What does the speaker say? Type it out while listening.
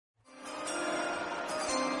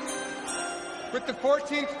With the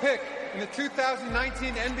 14th pick in the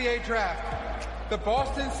 2019 NBA Draft, the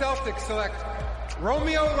Boston Celtics select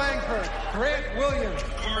Romeo Langford, Grant Williams,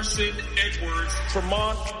 Carson Edwards,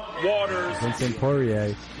 Tremont Waters, Vincent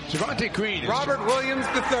Poirier, Javonte Green, Robert Williams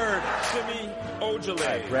III, Simi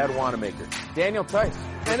Ojeleye, Brad Wanamaker, Daniel Tice,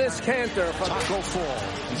 Enes Kanter, Taco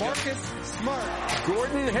Fall, Marcus Smart,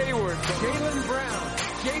 Gordon Hayward, Jaylen Brown,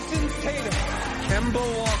 Jason Tatum,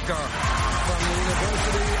 Kemba Walker from the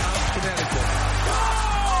University of Connecticut.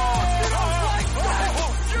 You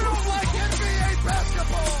don't like NBA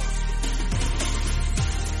basketball!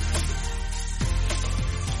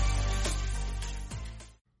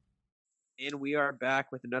 And we are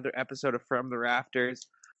back with another episode of From the Rafters,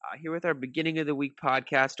 here with our beginning of the week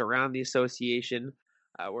podcast around the association,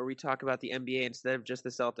 where we talk about the NBA instead of just the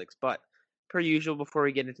Celtics. But per usual, before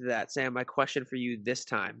we get into that, Sam, my question for you this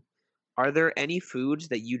time: are there any foods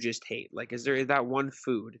that you just hate? Like, is there that one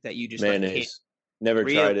food that you just mayonnaise? Like, hate? Never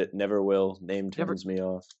Really? tried it. Never will. Name turns me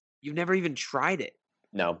off. You've never even tried it.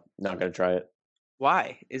 No, not gonna try it.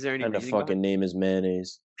 Why? Is there any And the reason? fucking name is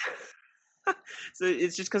mayonnaise. So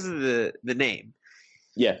it's just because of the name.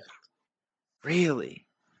 Yeah. Really?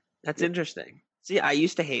 That's interesting. See, I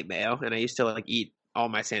used to hate mayo, and I used to like eat all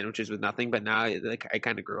my sandwiches with nothing, but now like I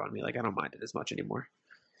kind of grew on me. Like I don't mind it as much anymore.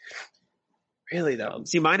 Really though.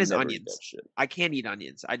 See, mine is Never eat onions. that shit. I can't eat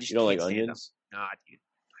onions. I just You don't can't like stand onions? them. Nah, dude.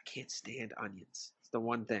 I can't stand onions. It's the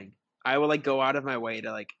one thing. I will like go out of my way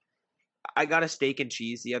to like. I got a steak and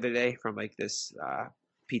cheese the other day from like this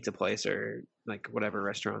pizza place or like whatever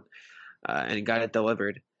restaurant, and got it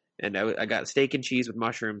delivered. And I got steak and cheese with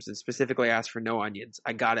mushrooms, and specifically asked for no onions.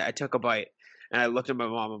 I got it. I took a bite, and I looked at my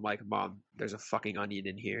mom. I'm like, "Mom, there's a fucking onion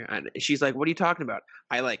in here." And she's like, "What are you talking about?"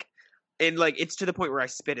 And it's to the point where I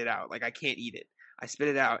spit it out. Like I can't eat it. I spit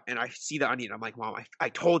it out, and I see the onion. I'm like, "Mom, I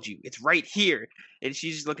told you, it's right here." And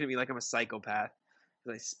she's just looking at me like I'm a psychopath.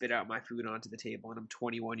 I spit out my food onto the table, and I'm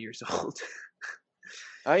 21 years old.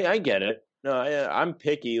 I get it. No, I'm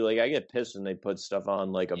picky. Like I get pissed when they put stuff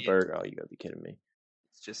on like a burger. Oh, you gotta be kidding me.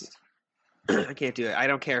 It's just I can't do it. I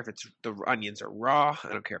don't care if it's the onions are raw. I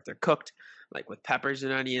don't care if they're cooked, like with peppers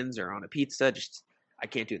and onions or on a pizza. Just I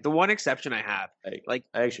can't do it. The one exception I have, I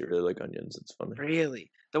actually really like onions. It's funny. Really,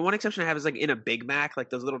 the one exception I have is like in a Big Mac, like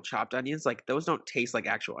those little chopped onions. Like those don't taste like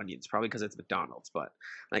actual onions, probably because it's McDonald's. But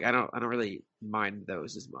like I don't really mind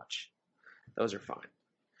those as much. Those are fine.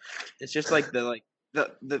 It's just like the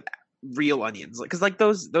real onions, like because like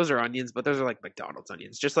those are onions, but those are like McDonald's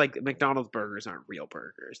onions. Just like McDonald's burgers aren't real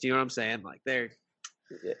burgers. Do you know what I'm saying? Like they're.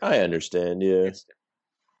 I understand. Yeah,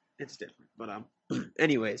 it's different. But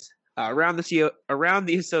anyways, around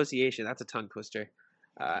the association, that's a tongue twister,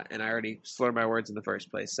 and I already slurred my words in the first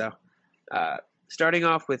place. So, starting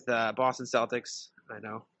off with Boston Celtics, I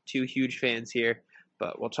know 2 huge fans here,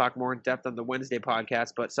 but we'll talk more in depth on the Wednesday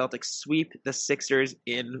podcast. But Celtics sweep the Sixers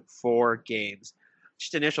in 4 games.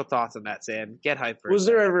 Just initial thoughts on that, Sam. Get hyped for Was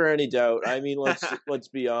there ever any doubt? I mean, let's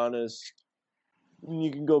be honest. You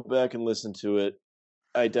can go back and listen to it.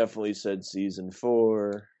 I definitely said season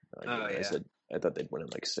 4. I said I thought they'd win in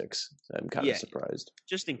like 6. So I'm kind of surprised.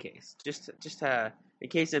 Just in case. Just in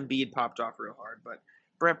case Embiid popped off real hard. But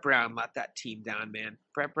Brett Brown let that team down, man.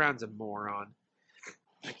 Brett Brown's a moron.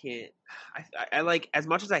 I can't. I like, as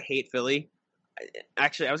much as I hate Philly,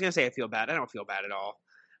 actually, I was going to say I feel bad. I don't feel bad at all.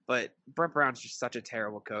 But Brett Brown's just such a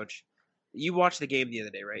terrible coach. You watched the game the other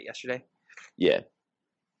day, right? Yesterday? Yeah.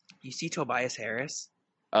 You see Tobias Harris?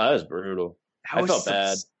 That was brutal. I felt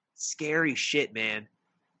bad. Scary shit, man.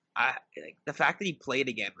 The fact that he played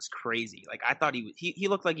again was crazy. Like I thought he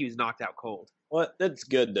looked like he was knocked out cold. Well, that's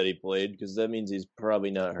good that he played because that means he's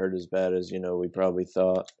probably not hurt as bad as we probably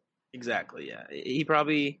thought. Exactly. Yeah, he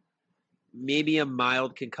probably maybe a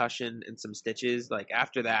mild concussion and some stitches. Like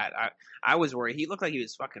after that, I was worried. He looked like he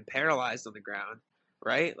was fucking paralyzed on the ground,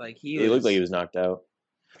 right? Like he looked like he was knocked out.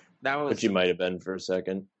 That was, which he might have been for a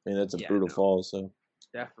second. I mean, that's a brutal fall. So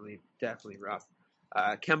definitely rough.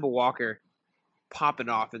 Kemba Walker popping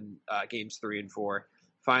off in games 3 and 4.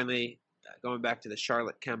 Finally, going back to the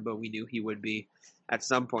Charlotte Kemba we knew he would be at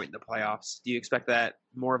some point in the playoffs. Do you expect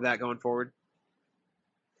more of that going forward?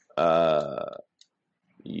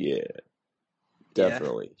 Yeah,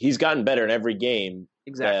 definitely. Yeah. He's gotten better in every game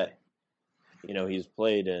that he's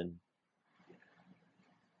played in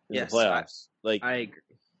the playoffs. I agree.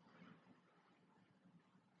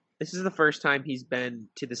 This is the first time he's been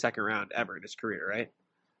to the second round ever in his career, right?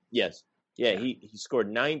 Yes. Yeah, he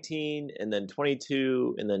scored 19 and then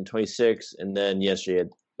 22 and then 26 and then yesterday he had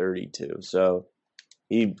 32. So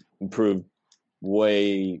he improved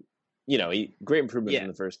way, great improvement in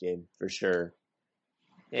the first game for sure.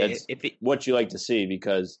 That's what you like to see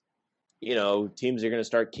because teams are going to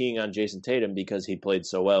start keying on Jason Tatum because he played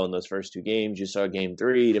so well in those first 2 games. You saw game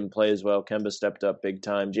 3, he didn't play as well. Kemba stepped up big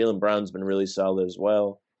time. Jaylen Brown's been really solid as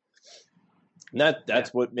well. And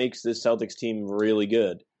that's what makes this Celtics team really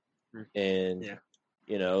good. And,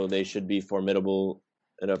 they should be formidable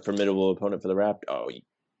and a formidable opponent for the Raptors. Oh,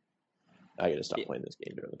 I got to stop playing this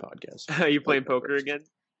game during the podcast. Are you playing poker again?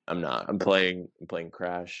 I'm not. I'm playing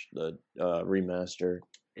Crash, the remaster.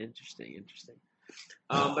 Interesting.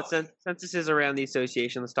 But since this is around the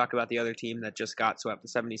association, let's talk about the other team that just got swept, the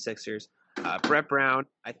 76ers. Brett Brown,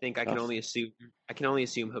 I think I can only assume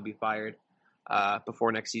he'll be fired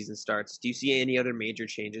before next season starts. Do you see any other major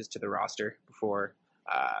changes to the roster before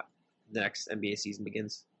the next NBA season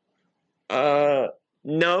begins?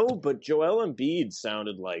 No, but Joel Embiid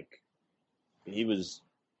sounded like he was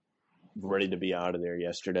ready to be out of there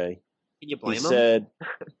yesterday. Can you blame him?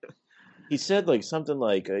 He said like something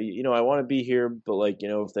like, I want to be here, but like,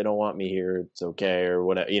 if they don't want me here, it's okay, or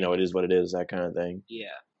whatever. It is what it is, that kind of thing. Yeah,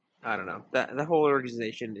 I don't know. The whole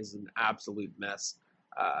organization is an absolute mess.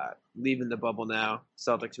 Leaving the bubble now.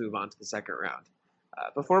 Celtics move on to the second round.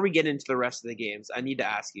 Before we get into the rest of the games, I need to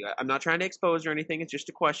ask you. I'm not trying to expose or anything. It's just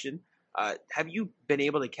a question. Have you been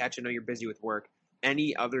able to catch? I know you're busy with work.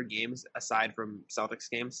 Any other games aside from Celtics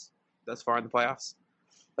games thus far in the playoffs?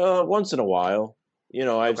 Once in a while.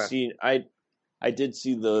 I've seen. I did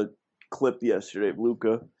see the clip yesterday of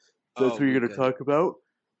Luka. That's what you're going to talk about.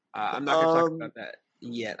 I'm not going to talk about that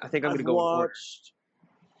yet. I think I'm going to go.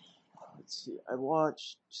 Let's see. I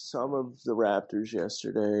watched some of the Raptors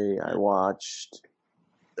yesterday. I watched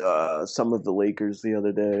some of the Lakers the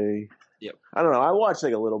other day. Yep. I don't know. I watched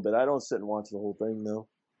like a little bit. I don't sit and watch the whole thing though.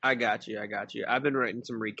 I got you. I've been writing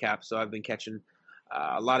some recaps, so I've been catching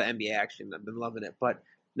a lot of NBA action. I've been loving it. But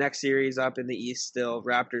next series up in the East still,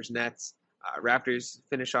 Raptors-Nets. Raptors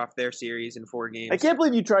finish off their series in 4 games. I can't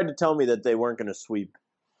believe you tried to tell me that they weren't going to sweep.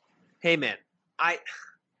 Hey, man.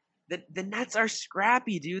 The Nets are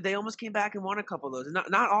scrappy, dude. They almost came back and won a couple of those.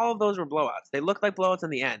 Not all of those were blowouts. They looked like blowouts in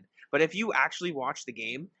the end. But if you actually watch the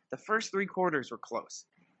game, the first 3 quarters were close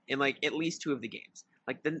in like at least 2 of the games.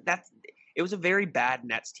 It was a very bad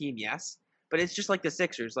Nets team, yes. But it's just like the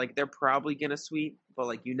Sixers. Like, they're probably going to sweep, but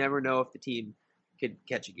like you never know if the team could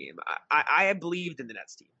catch a game. I believed in the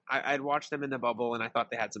Nets team. I'd watched them in the bubble, and I thought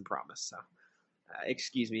they had some promise. So,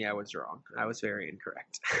 excuse me, I was wrong. I was very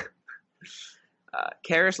incorrect.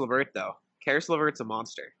 Karis LeVert, though. Karis LeVert's a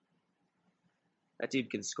monster. That dude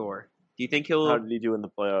can score. Do you think he'll... How did he do in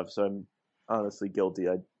the playoffs? I'm honestly guilty.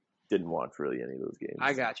 I didn't watch really any of those games.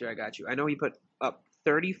 I got you. I know he put up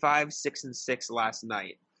 35, 6, and 6 last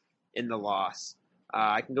night in the loss.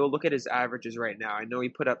 I can go look at his averages right now. I know he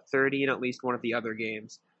put up 30 in at least one of the other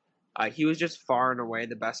games. He was just far and away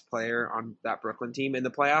the best player on that Brooklyn team. In the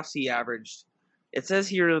playoffs, he averaged, it says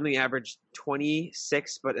here he only averaged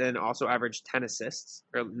 26, but then also averaged 10 assists,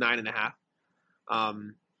 or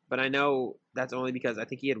 9.5. But I know that's only because I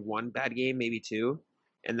think he had 1 bad game, maybe 2.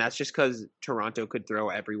 And that's just because Toronto could throw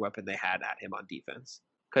every weapon they had at him on defense.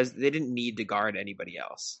 Because they didn't need to guard anybody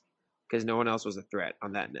else. Because no one else was a threat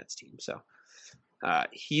on that Nets team. So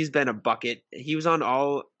he's been a bucket. He was on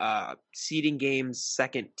all seeding games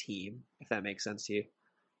second team, if that makes sense to you,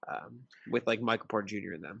 with like Michael Porter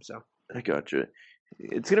Jr. in them. So I got you.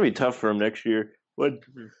 It's gonna be tough for him next year. What?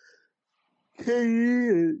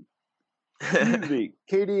 KD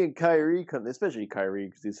and Kyrie come, especially Kyrie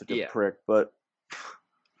because he's such a prick. But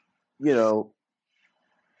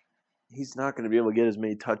he's not going to be able to get as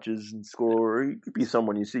many touches and score. Or he could be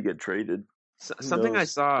someone you see get traded. Something I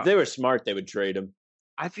saw. If they were smart, they would trade him.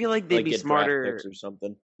 I feel like they'd be smarter or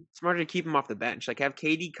something. Smarter to keep him off the bench. Like have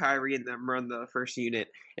KD, Kyrie, and them run the first unit,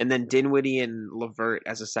 and then Dinwiddie and LeVert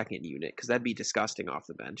as a second unit, because that'd be disgusting off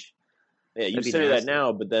the bench. Yeah, you say that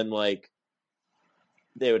now, but then like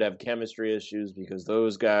they would have chemistry issues because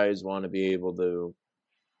those guys want to be able to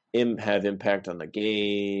have impact on the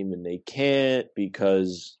game, and they can't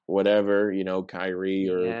because whatever, Kyrie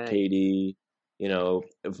or KD,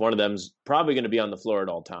 if one of them's probably going to be on the floor at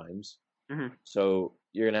all times. Mm-hmm. So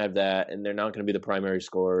you're going to have that, and they're not going to be the primary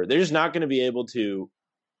scorer. They're just not going to be able to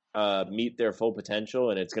meet their full potential,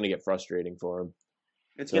 and it's going to get frustrating for them.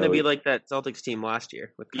 It's going to be like that Celtics team last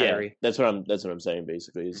year with Kyrie. Yeah, that's what I'm saying.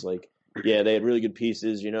 Basically, it's like, yeah, they had really good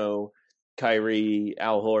pieces. Kyrie,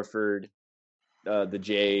 Al Horford, the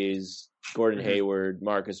Jays, Gordon Hayward,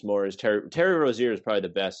 Marcus Morris, Terry Rozier is probably the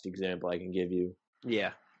best example I can give you.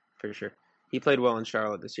 Yeah, for sure. He played well in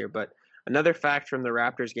Charlotte this year. But another fact from the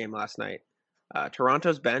Raptors game last night: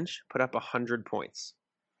 Toronto's bench put up 100 points.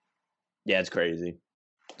 Yeah, it's crazy.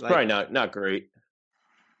 It's probably not great.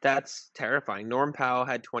 That's terrifying. Norm Powell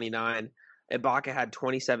had 29, Ibaka had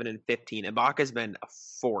 27 and 15. Ibaka's been a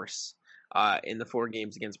force in the 4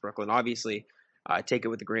 games against Brooklyn. Obviously, take it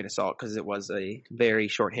with a grain of salt because it was a very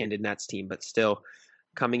shorthanded Nets team, but still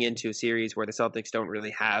coming into a series where the Celtics don't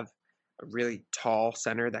really have a really tall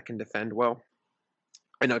center that can defend well.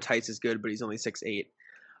 I know Tice is good, but he's only 6'8".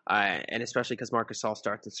 And especially because Marc Gasol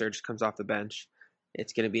starts and Serge comes off the bench,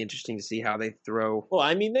 it's going to be interesting to see how they throw. Well,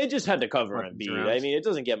 I mean, they just had to cover Embiid. I mean, it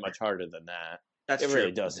doesn't get much harder than that. That's true. It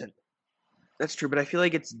really doesn't. That's true, but I feel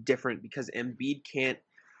like it's different because Embiid can't.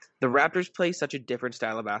 The Raptors play such a different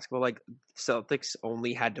style of basketball. Like, Celtics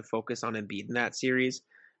only had to focus on Embiid in that series.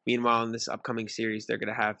 Meanwhile, in this upcoming series, they're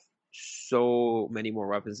going to have so many more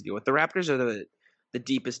weapons to deal with. The Raptors are the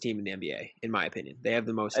deepest team in the NBA, in my opinion. They have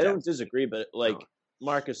the most depth. I don't disagree, but,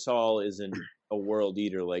 Marc Gasol isn't a world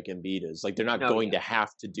eater like Embiid is. Like, they're not going to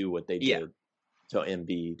have to do what they did to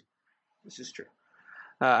Embiid. This is true.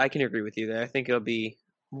 I can agree with you there. I think it'll be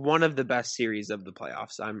one of the best series of the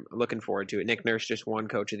playoffs. I'm looking forward to it. Nick Nurse just won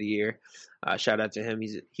Coach of the Year. Shout out to him.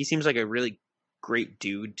 He seems like a really great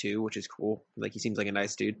dude too, which is cool. Like, he seems like a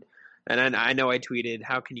nice dude. And I know I tweeted,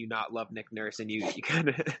 "How can you not love Nick Nurse?" And you kind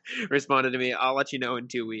of responded to me, "I'll let you know in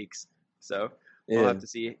 2 weeks." So we'll have to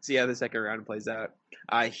see how the second round plays out.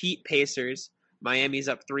 Heat Pacers. Miami's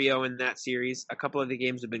up 3-0 in that series. A couple of the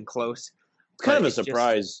games have been close. It's kind of a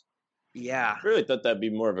surprise. Yeah. I really thought that'd be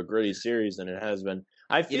more of a gritty series than it has been.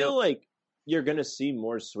 I feel like you're going to see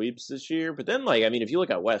more sweeps this year. But then, if you look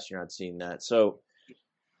at West, you're not seeing that. So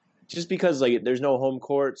just because, there's no home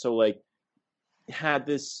court. So, had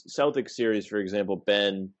this Celtic series, for example,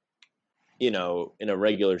 been, in a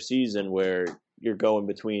regular season where you're going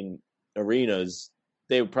between arenas,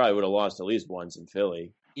 they probably would have lost at least once in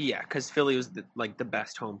Philly. Yeah, because Philly was the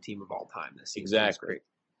best home team of all time this season. Exactly.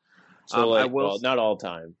 So, not all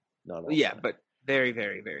time. But very,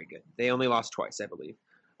 very, very good. They only lost twice, I believe.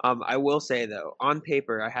 I will say, though, on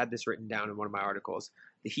paper, I had this written down in one of my articles.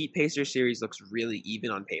 The Heat Pacers series looks really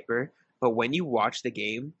even on paper, but when you watch the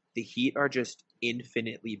game, the Heat are just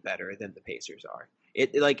infinitely better than the Pacers are.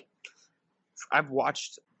 I've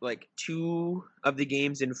watched 2 of the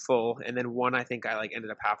games in full, and then one I think I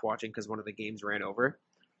ended up half watching because one of the games ran over.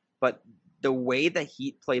 But the way the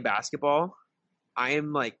Heat play basketball, I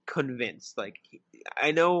am convinced.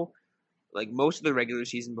 I know most of the regular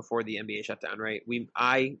season before the NBA shutdown, right?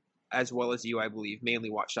 I as well as you, I believe, mainly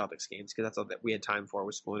watch Celtics games because that's all that we had time for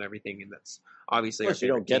with school and everything, and that's obviously. Of course, you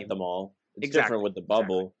don't get them all. It's different with the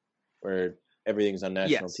bubble, where everything's on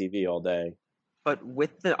national TV all day. But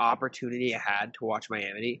with the opportunity I had to watch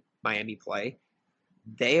Miami play,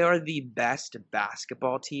 they are the best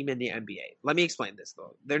basketball team in the NBA. Let me explain this,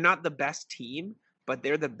 though. They're not the best team, but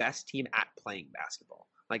they're the best team at playing basketball.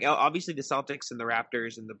 Obviously, the Celtics and the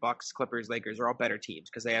Raptors and the Bucks, Clippers, Lakers are all better teams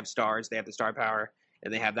because they have stars, they have the star power,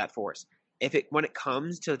 and they have that force. When it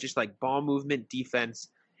comes to just ball movement, defense,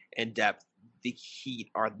 and depth, the Heat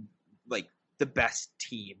are the best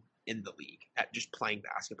team in the league at just playing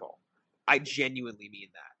basketball. I genuinely mean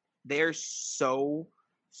that. They're so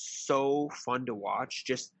fun to watch.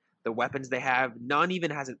 Just the weapons they have. None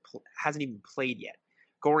even hasn't even played yet.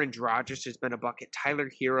 Goran Dragic has been a bucket. Tyler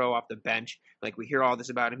Hero off the bench. We hear all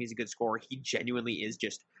this about him. He's a good scorer. He genuinely is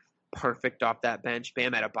just perfect off that bench.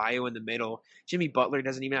 Bam Adebayo in the middle. Jimmy Butler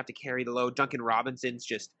doesn't even have to carry the load. Duncan Robinson's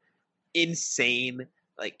just insane.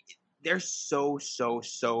 They're so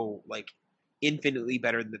infinitely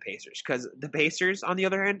better than the Pacers. Because the Pacers, on the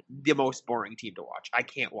other hand, the most boring team to watch. I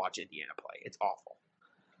can't watch Indiana play. It's awful.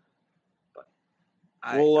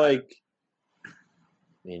 But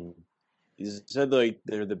you said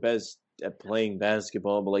they're the best at playing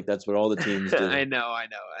basketball, but that's what all the teams do. I know. I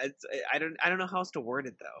don't know how else to word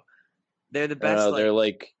it though. They're the best.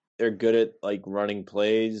 They're good at running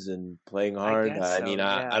plays and playing hard.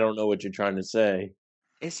 I don't know what you're trying to say.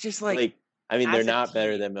 It's just they're not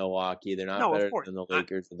better than Milwaukee. They're not better than the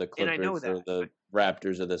Lakers or the Clippers or the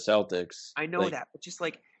Raptors or the Celtics. I know that, but just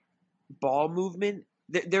ball movement,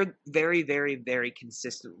 they're very, very, very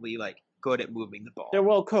consistently good at moving the ball. They're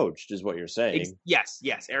well coached, is what you're saying. Yes.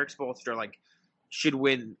 Eric Spoelstra should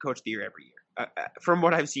win Coach of the Year every year. From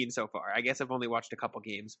what I've seen so far, I guess I've only watched a couple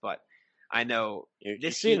games, but I know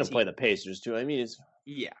you're seeing them play the Pacers too. I know.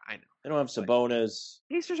 They don't have Sabonis.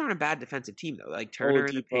 Pacers aren't a bad defensive team though. Turner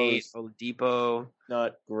in the paint, Oladipo,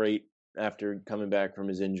 not great after coming back from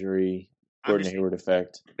his injury. Gordon Hayward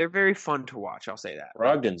effect. They're very fun to watch. I'll say that.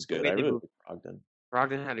 Brogdon's good. I really like Brogdon.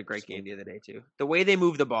 Brogdon had a great game the other day too. The way they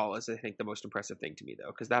move the ball is, I think, the most impressive thing to me though,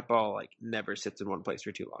 because that ball never sits in one place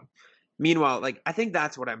for too long. Meanwhile, I think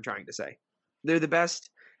that's what I'm trying to say. They're the best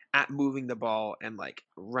at moving the ball and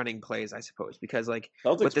running plays, I suppose, because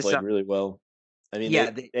Celtics played really well. I mean,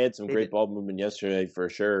 Yeah, they had some great ball movement yesterday for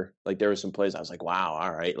sure. Like there were some plays I was like, wow,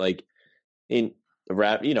 all right. Like in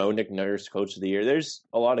the Nick Nurse, Coach of the Year. There's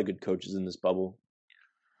a lot of good coaches in this bubble.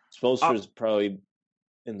 Spoelstra's probably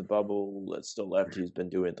in the bubble that's still left. He's been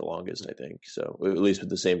doing it the longest, I think. So at least with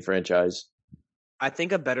the same franchise. I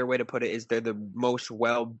think a better way to put it is they're the most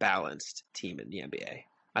well-balanced team in the NBA.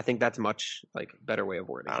 I think that's much like better way of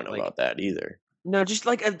wording it. I don't know about that either. No, just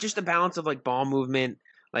like just a balance of like ball movement,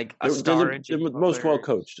 like a they're the most well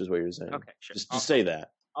coached, is what you're saying. Okay, sure. Just say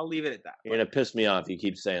that. I'll leave it at that. You're gonna piss me off. You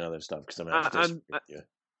keep saying other stuff because I'm gonna have to disrespect you.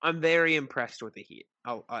 I'm very impressed with the Heat.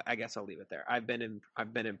 I guess I'll leave it there. I've been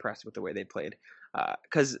impressed with the way they played.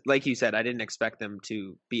 Because like you said, I didn't expect them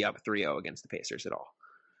to be up 3-0 against the Pacers at all.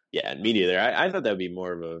 Yeah, me neither. I thought that would be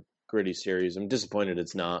more of a gritty series. I'm disappointed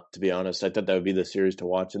it's not, to be honest. I thought that would be the series to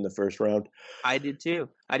watch in the first round. I did too.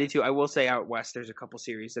 I will say out west, there's a couple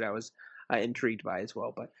series that I was intrigued by as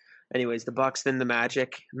well. But anyways, the Bucks, then the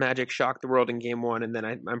Magic. Magic shocked the world in Game 1, and then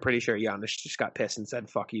I'm pretty sure Giannis just got pissed and said,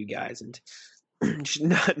 "Fuck you guys," and just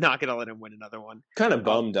not gonna let him win another one. Kind of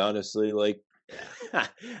bummed, honestly. Like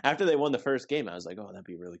after they won the first game, I was like, "Oh, that'd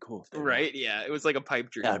be really cool." Right? Yeah, it was like a pipe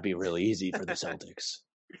dream. That'd be really easy for the Celtics.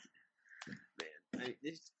 Man,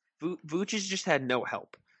 Vooch has just had no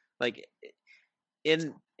help. Like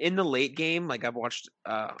in the late game, like I've watched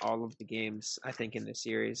all of the games I think in this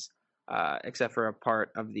series, except for a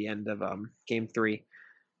part of the end of Game 3.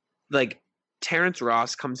 Like Terrence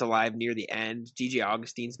Ross comes alive near the end. DJ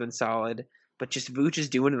Augustine's been solid, but just Vooch is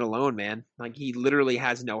doing it alone, man. Like he literally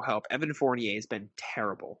has no help. Evan Fournier has been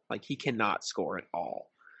terrible. Like he cannot score at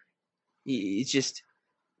all.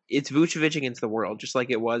 It's Vucevic against the world, just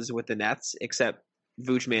like it was with the Nets, except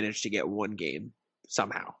Vooch managed to get one game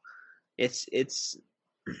somehow. It's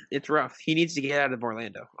rough. He needs to get out of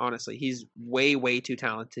Orlando, honestly. He's way, way too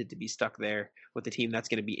talented to be stuck there with a team that's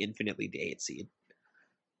going to be infinitely the 8th seed.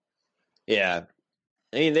 Yeah.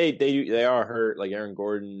 I mean, they are hurt. Like Aaron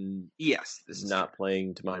Gordon this is not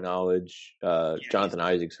playing to my knowledge. Jonathan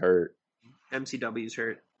Isaac's hurt. MCW's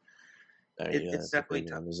hurt. It's definitely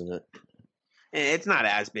tough, isn't it? It's not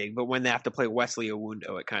as big, but when they have to play Wesley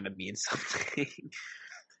Owundo, it kind of means something.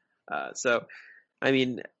 So, I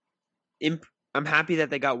mean, I'm happy that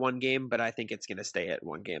they got one game, but I think it's going to stay at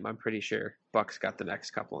one game. I'm pretty sure Bucks got the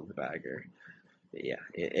next couple in the bag.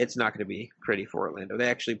 It's not going to be pretty for Orlando. They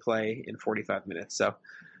actually play in 45 minutes, so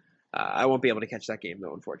I won't be able to catch that game,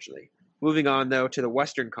 though, unfortunately. Moving on, though, to the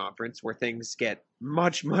Western Conference, where things get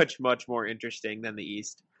much, much, much more interesting than the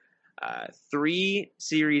East. 3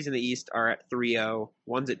 series in the East are at 3-0.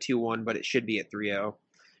 One's at 2-1, but it should be at 3-0.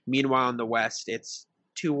 Meanwhile, in the West, it's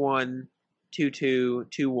 2-1, 2-2,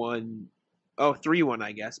 2-1. Oh, 3-1,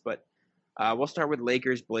 I guess. But we'll start with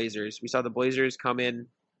Lakers-Blazers. We saw the Blazers come in,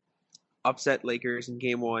 upset Lakers in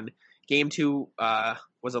Game 1. Game 2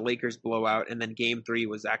 was a Lakers blowout, and then Game 3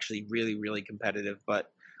 was actually really, really competitive.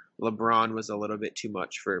 But LeBron was a little bit too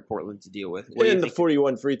much for Portland to deal with. And the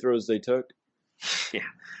 41 free throws they took. Yeah,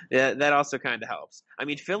 that also kind of helps. I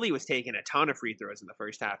mean, Philly was taking a ton of free throws in the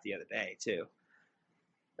first half the other day, too.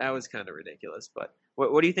 That was kind of ridiculous. But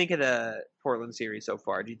what do you think of the Portland series so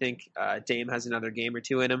far? Do you think Dame has another game or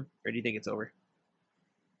two in him, or do you think it's over?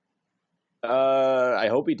 I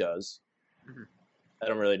hope he does. Mm-hmm. I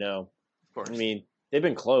don't really know. Of course. I mean, they've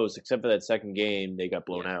been close, except for that second game. They got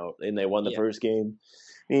blown out, and they won the first game.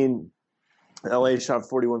 I mean, LA shot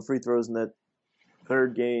 41 free throws in that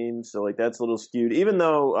third game, so like that's a little skewed. Even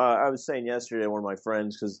though I was saying yesterday to one of my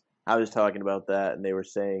friends, because I was talking about that, and they were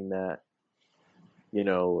saying that,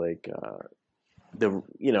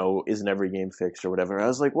 isn't every game fixed or whatever. I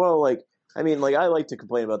was like, well, like, I mean, like I like to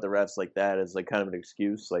complain about the refs like that as like kind of an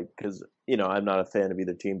excuse, like because I'm not a fan of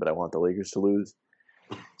either team, but I want the Lakers to lose.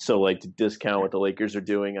 So like to discount what the Lakers are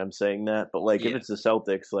doing, I'm saying that. But like if it's the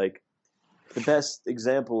Celtics, like the best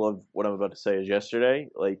example of what I'm about to say is yesterday.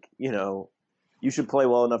 Like you should play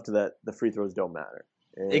well enough to that the free throws don't matter.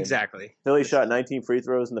 And exactly. Philly shot 19 free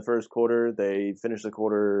throws in the first quarter. They finished the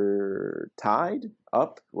quarter tied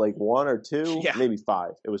up, like 1 or 2, maybe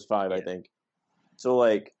 5. It was 5, I think. So,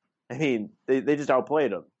 like, I mean, they just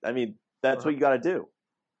outplayed them. I mean, that's what you got to do.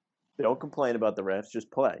 Don't complain about the refs.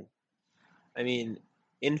 Just play. I mean,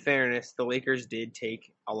 in fairness, the Lakers did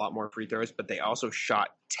take a lot more free throws, but they also shot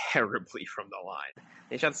terribly from the line.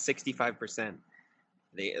 They shot 65%.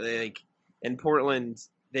 They in Portland,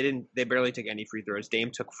 they barely took any free throws. Dame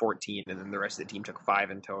took 14, and then the rest of the team took 5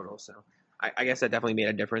 in total. So I guess that definitely made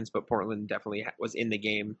a difference, but Portland definitely was in the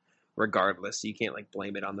game regardless. So you can't like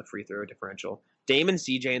blame it on the free throw differential. Dame and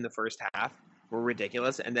CJ in the first half were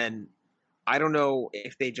ridiculous, and then I don't know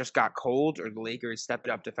if they just got cold or the Lakers stepped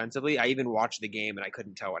it up defensively. I even watched the game and I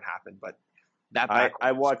couldn't tell what happened, but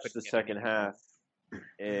I watched the second half,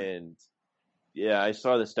 and yeah, I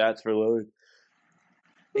saw the stats for Lillard.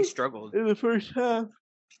 They struggled in the first half.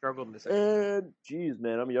 Struggled in the second. And geez,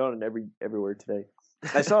 man, I'm yawning everywhere today.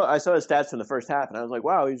 I saw his stats from the first half, and I was like,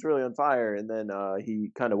 wow, he's really on fire. And then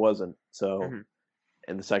he kind of wasn't. So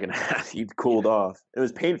in the second half, he cooled off. It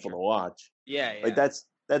was painful to watch. Yeah. Like that's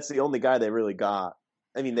the only guy they really got.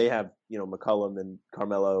 I mean, they have McCollum and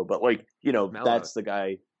Carmelo, but that's the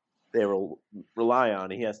guy they rely on.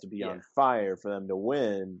 He has to be on fire for them to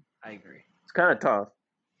win. I agree. It's kind of tough.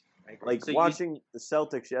 I agree. Like so watching the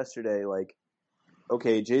Celtics yesterday, like,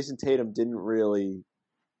 okay, Jason Tatum didn't really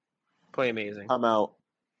play amazing, come out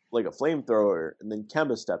like a flamethrower, and then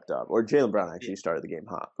Kemba stepped up, or Jaylen Brown actually started the game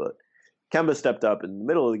hot, but Kemba stepped up in the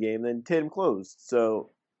middle of the game, then Tatum closed.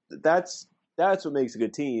 So that's what makes a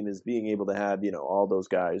good team, is being able to have all those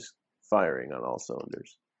guys firing on all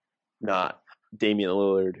cylinders, not Damian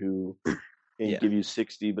Lillard who can give you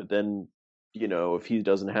 60, but then if he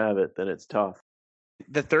doesn't have it, then it's tough.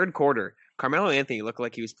 The third quarter, Carmelo Anthony looked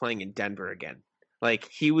like he was playing in Denver again. Like,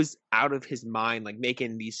 he was out of his mind, like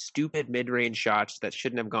making these stupid mid-range shots that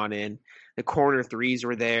shouldn't have gone in. The corner threes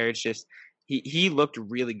were there. It's just he looked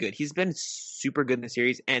really good. He's been super good in the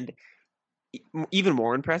series, and even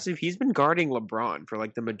more impressive, he's been guarding LeBron for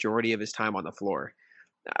like the majority of his time on the floor.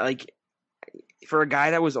 Like, for a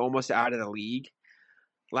guy that was almost out of the league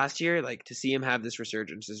last year, like, to see him have this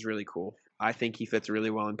resurgence is really cool. I think he fits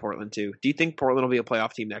really well in Portland too. Do you think Portland will be a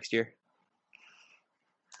playoff team next year?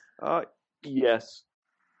 Yes.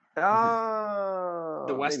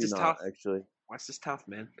 The West is tough. Actually, West is tough,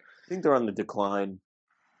 man. I think they're on the decline.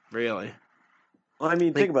 Really? Well, I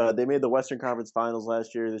mean, think about it. They made the Western Conference Finals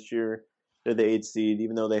last year. This year, they're the 8th seed,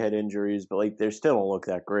 even though they had injuries. But like, they still don't look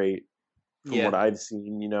that great from what I've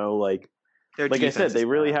seen. Like I said, they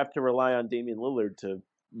really have to rely on Damian Lillard to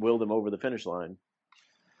will them over the finish line.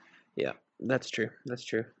 Yeah, that's true.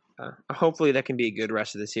 Hopefully, that can be a good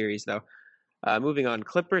rest of the series, though. Moving on,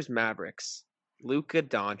 Clippers Mavericks. Luka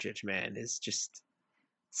Doncic, man, is just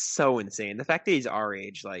so insane. The fact that he's our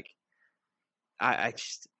age, like, I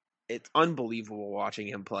just, it's unbelievable watching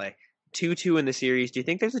him play. 2-2 in the series. Do you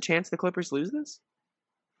think there's a chance the Clippers lose this?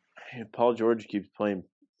 Paul George keeps playing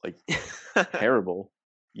like terrible.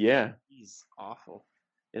 Yeah, he's awful.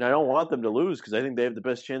 And I don't want them to lose because I think they have the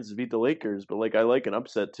best chance to beat the Lakers. But like, I like an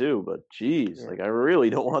upset too. But geez, like, I really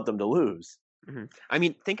don't want them to lose. Mm-hmm. I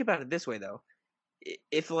mean, think about it this way though: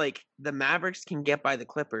 if like the Mavericks can get by the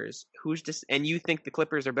Clippers, and you think the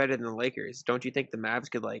Clippers are better than the Lakers, don't you think the Mavs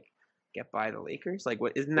could like get by the Lakers? Like,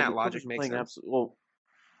 what isn't that logic make sense? Well,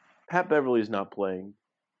 Pat Beverly's not playing.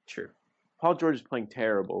 True. Paul George is playing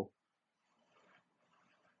terrible.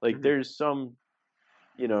 Like, there's some,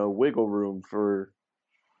 wiggle room for.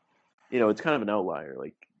 It's kind of an outlier.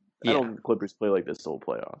 Like, I don't think the Clippers play like this the whole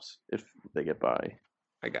playoffs if they get by.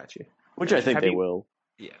 I got you. Which I think they will.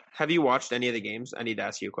 Yeah. Have you watched any of the games? I need to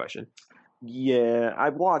ask you a question. Yeah,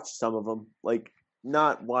 I've watched some of them. Like,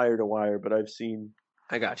 not wire to wire, but I've seen.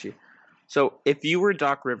 I got you. So, if you were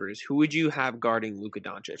Doc Rivers, who would you have guarding Luka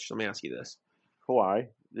Doncic? Let me ask you this. Kawhi.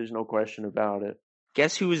 There's no question about it.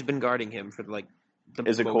 Guess who has been guarding him for the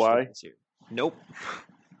Is it Kawhi? Nope.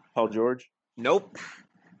 Paul George? Nope.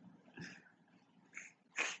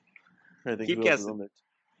 I think Keep guessing.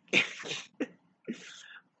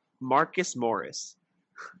 Marcus Morris.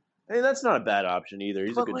 Hey, that's not a bad option either.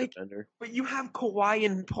 He's a good defender. But you have Kawhi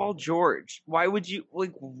and Paul George. Why would you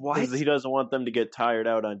what? Because he doesn't want them to get tired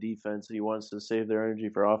out on defense. He wants to save their energy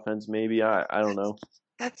for offense. Maybe I don't know.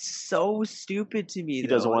 That's so stupid to me. He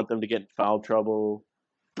doesn't want them to get in foul trouble.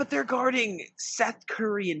 But they're guarding Seth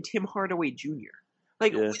Curry and Tim Hardaway Jr.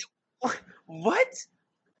 What?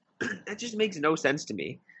 That just makes no sense to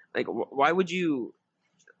me. Like, why would you?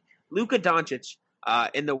 Luka Doncic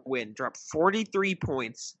in the win dropped 43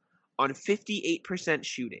 points on 58%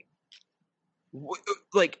 shooting.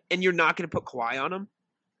 And you're not going to put Kawhi on him?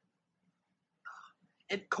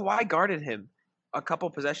 And Kawhi guarded him a couple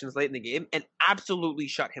possessions late in the game and absolutely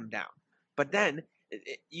shut him down. But then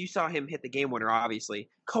you saw him hit the game winner, obviously.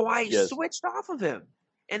 Kawhi switched off of him,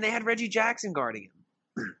 and they had Reggie Jackson guarding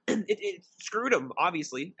him. It screwed him,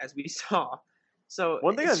 obviously, as we saw. So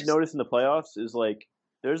one thing I've noticed in the playoffs is, like,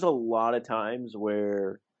 there's a lot of times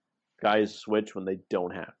where guys switch when they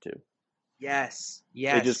don't have to. Yes.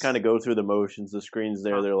 They just kind of go through the motions. The screen's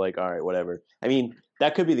there. They're like, all right, whatever. I mean,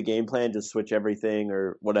 that could be the game plan, just switch everything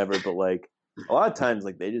or whatever. But, like, a lot of times,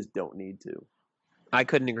 like, they just don't need to. I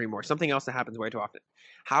couldn't agree more. Something else that happens way too often.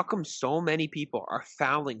 How come so many people are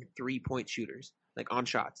fouling 3-point shooters, like, on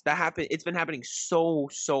shots? It's been happening so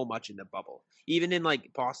much in the bubble, even in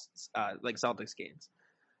like Boston, like Celtics games.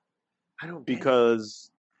 I don't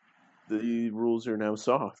because the rules are now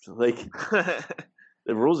soft. Like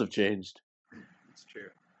the rules have changed. It's true.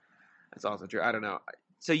 That's also true. I don't know.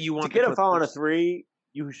 So you want to get the a foul on a Clippers- 3,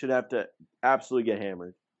 you should have to absolutely get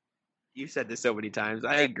hammered. You've said this so many times.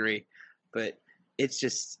 I agree, but it's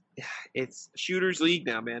just it's shooters league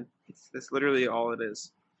now, man. That's literally all it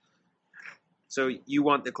is. So you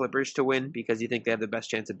want the Clippers to win because you think they have the best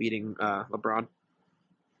chance of beating LeBron?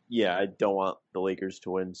 Yeah, I don't want the Lakers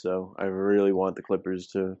to win, so I really want the Clippers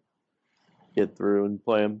to get through and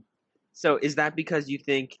play them. So is that because do you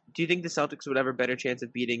think the Celtics would have a better chance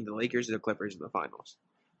of beating the Lakers or the Clippers in the finals?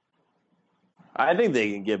 I think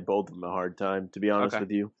they can give both of them a hard time, to be honest Okay.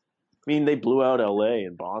 with you. I mean, they blew out LA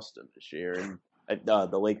and Boston this year, and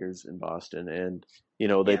the Lakers in Boston, and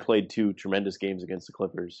they played 2 tremendous games against the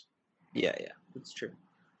Clippers. Yeah, that's true.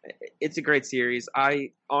 It's a great series. I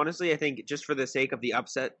think just for the sake of the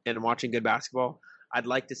upset and watching good basketball, I'd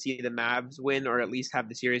like to see the Mavs win or at least have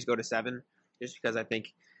the series go to 7, just because I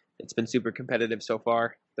think it's been super competitive so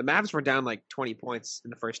far. The Mavs were down like 20 points in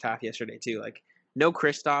the first half yesterday too. Like no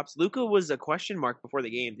Kristaps. Luka was a question mark before the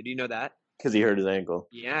game. Did you know that? Because he hurt his ankle.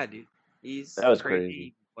 Yeah, dude. That was crazy.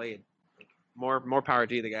 He played. Like, more power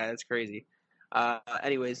to the guy. That's crazy.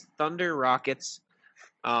 Anyways, Thunder Rockets.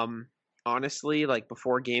 Honestly, like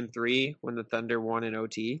before Game 3, when the Thunder won in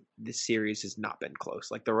OT, this series has not been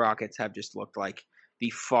close. Like the Rockets have just looked like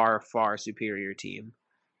the far, far superior team.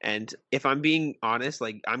 And if I'm being honest,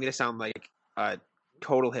 like I'm gonna sound like a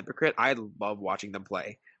total hypocrite. I love watching them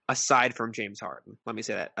play. Aside from James Harden, let me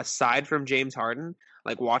say that. Aside from James Harden,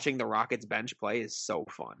 like watching the Rockets bench play is so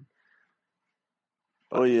fun.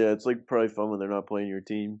 Oh yeah, it's like probably fun when they're not playing your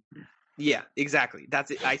team. Yeah, exactly.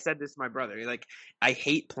 That's it. I said this to my brother. Like, I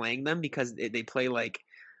hate playing them because they play like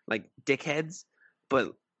dickheads.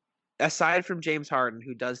 But aside from James Harden,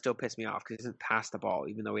 who does still piss me off because he doesn't pass the ball,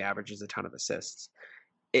 even though he averages a ton of assists,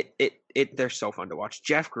 they're so fun to watch.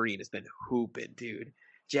 Jeff Green has been hooping, dude.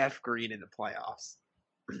 Jeff Green in the playoffs,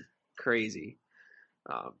 crazy.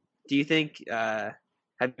 Do you think?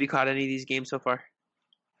 Have you caught any of these games so far?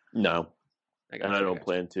 No, and I don't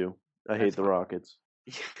plan to. I hate the Rockets.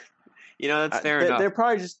 That's fair enough.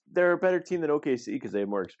 They're a better team than OKC because they have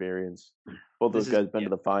more experience. Both those guys been to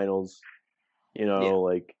the finals.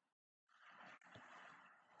 Like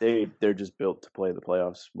they're just built to play the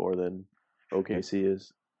playoffs more than OKC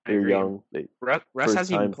is. They're young. Russ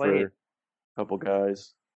hasn't even played. For a couple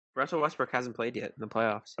guys. Russell Westbrook hasn't played yet in the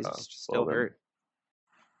playoffs. He's still hurt.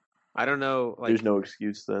 I don't know. Like, there's no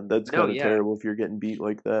excuse then. That's kind of terrible if you're getting beat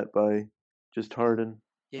like that by just Harden.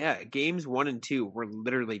 Yeah, games 1 and 2 were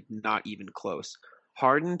literally not even close.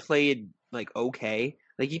 Harden played like okay.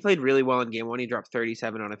 Like he played really well in game 1. He dropped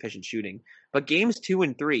 37 on efficient shooting. But games 2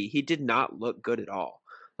 and 3, he did not look good at all.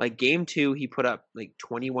 Like game 2, he put up like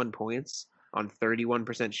 21 points on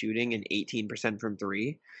 31% shooting and 18% from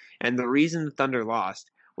 3. And the reason the Thunder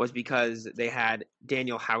lost was because they had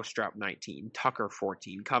Daniel House drop 19, Tucker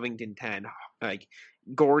 14, Covington 10, like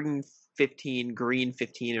Gordon 15, Green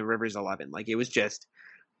 15, and Rivers 11. Like it was just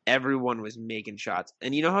everyone was making shots.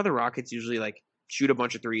 And you know how the Rockets usually like shoot a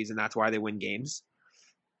bunch of threes and that's why they win games?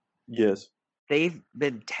 Yes. They've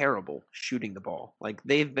been terrible shooting the ball. Like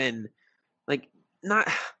they've been like not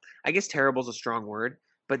I guess terrible is a strong word,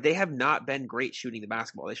 but they have not been great shooting the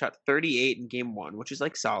basketball. They shot 38 in game 1, which is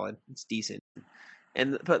like solid. It's decent.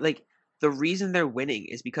 But like the reason they're winning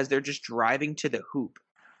is because they're just driving to the hoop.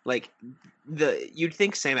 Like you'd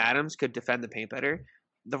think Sam Adams could defend the paint better.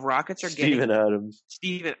 The Rockets are Steven Adams.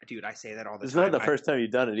 Dude, I say that all the time. It's not the first time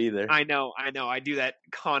you've done it either. I know. I do that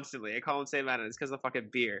constantly. I call him Sam Adams because of the fucking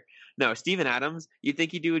beer. No, Steven Adams, you'd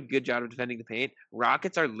think he'd do a good job of defending the paint.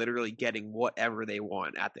 Rockets are literally getting whatever they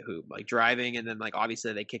want at the hoop. Like driving, and then like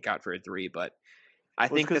obviously they kick out for a 3, but I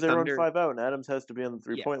think because they run 5 out, and Adams has to be on the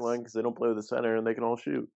 3-point line because they don't play with the center, and they can all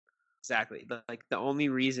shoot. Exactly. But like the only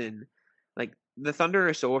reason, like the Thunder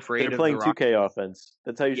are so afraid they're playing of the 2K offense.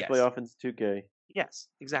 That's how you should play offense 2K. Yes,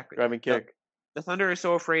 exactly. Drive and kick. The Thunder are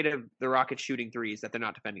so afraid of the Rockets shooting threes that they're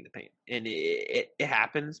not defending the paint. And it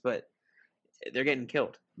happens, but they're getting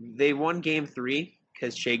killed. They won game 3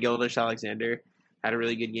 because Shai Gilgeous-Alexander had a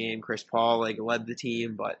really good game. Chris Paul led the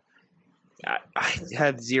team, but I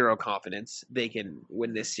have zero confidence they can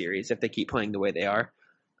win this series if they keep playing the way they are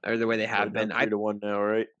or the way they have been. 3-1 now,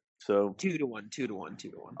 right? So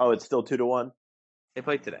 2-1. Oh, it's still 2-1. They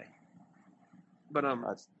played today, but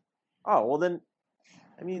oh well then.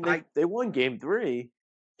 I mean, they won game 3.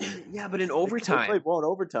 Yeah, but in overtime. They played well in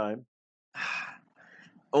overtime.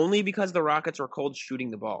 Only because the Rockets were cold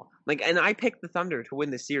shooting the ball. And I picked the Thunder to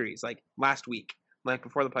win the series, last week.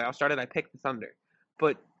 Before the playoffs started, I picked the Thunder.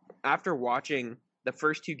 But after watching the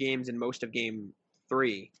first 2 games and most of Game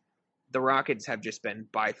 3, the Rockets have just been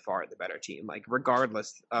by far the better team. Like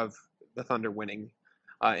regardless of the Thunder winning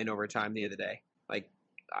in overtime the other day. Like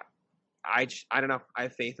I don't know. I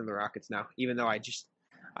have faith in the Rockets now, even though I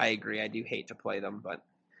agree. I do hate to play them, but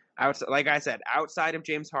like I said, outside of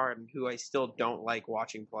James Harden, who I still don't like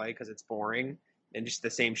watching play because it's boring and just the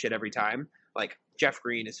same shit every time. Like Jeff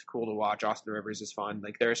Green is cool to watch. Austin Rivers is fun.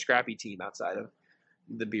 Like they're a scrappy team outside of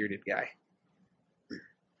the bearded guy.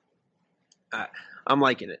 I'm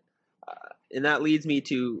liking it. And that leads me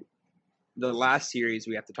to the last series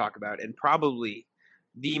we have to talk about, and probably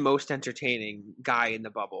the most entertaining guy in the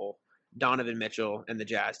bubble, Donovan Mitchell and the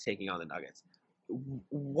Jazz taking on the Nuggets.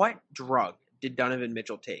 What drug did Donovan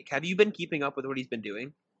Mitchell take? Have you been keeping up with what he's been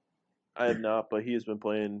doing? I have not, but he has been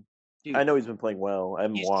playing. Dude, I know he's been playing well. I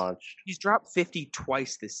haven't watched. He's dropped 50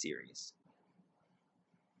 twice this series.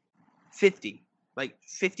 50. Like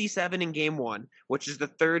 57 in Game 1, which is the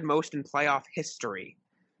third most in playoff history.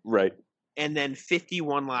 Right. And then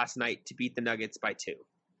 51 last night to beat the Nuggets by 2.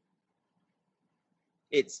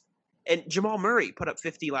 And Jamal Murray put up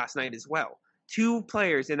 50 last night as well. 2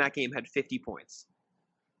 players in that game had 50 points.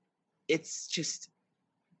 It's just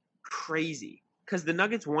crazy because the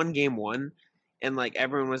Nuggets won Game 1, and like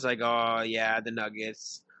everyone was like, "Oh yeah, the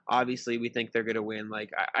Nuggets. Obviously, we think they're gonna win."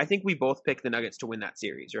 Like I think we both picked the Nuggets to win that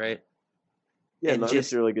series, right? Yeah,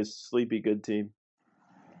 Nuggets are like a sleepy good team.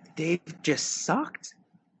 They've just sucked.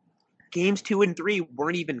 Games 2 and 3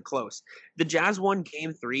 weren't even close. The Jazz won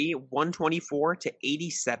Game 3,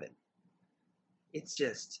 124-87. It's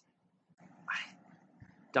just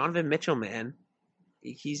Donovan Mitchell, man.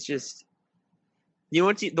 He's just. You know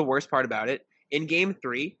what's the worst part about it? In Game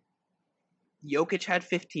 3, Jokic had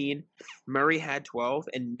 15, Murray had 12,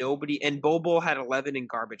 and Bobo had 11 in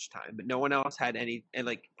garbage time, but no one else had any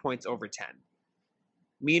points over 10.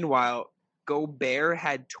 Meanwhile, Gobert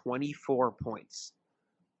had 24 points.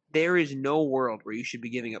 There is no world where you should be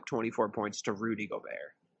giving up 24 points to Rudy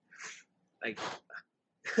Gobert. Like,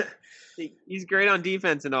 he's great on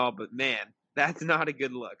defense and all, but man, that's not a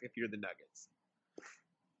good look if you're the Nuggets.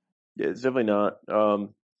 Yeah, it's definitely not.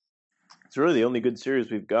 It's really the only good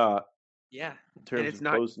series we've got. Yeah, in terms of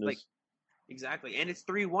closeness. Exactly, and it's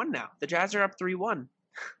 3-1 now. The Jazz are up 3-1.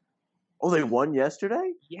 Oh, they won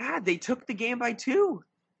yesterday? Yeah, they took the game by 2.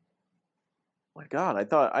 Oh my God, I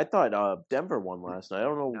thought Denver won last night. I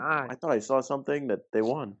don't know. Nah. I thought I saw something that they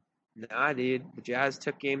won. Nah, dude. The Jazz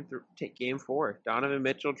took Game 4. Donovan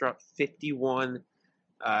Mitchell dropped 51.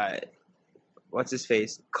 What's his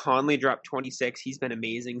face? Conley dropped 26. He's been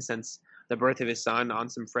amazing since the birth of his son on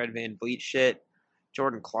some Fred VanVleet shit.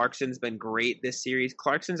 Jordan Clarkson's been great this series.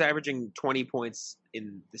 Clarkson's averaging 20 points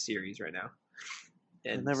in the series right now.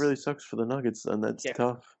 And that really sucks for the Nuggets, and that's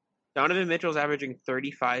tough. Donovan Mitchell's averaging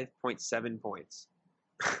 35.7 points.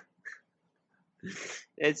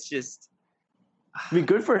 It's just... I mean,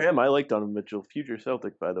 good for him. I like Donovan Mitchell. Future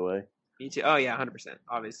Celtic, by the way. Me too. Oh, yeah, 100%,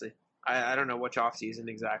 obviously. I don't know which offseason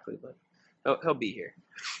exactly, but he'll be here.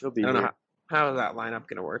 He'll be I don't here. know how that lineup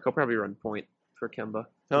going to work. He'll probably run point for Kemba.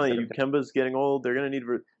 Telling you, Kemba's getting old. They're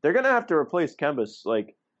gonna have to replace Kemba.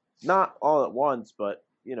 Like, not all at once, but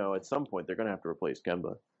at some point they're gonna have to replace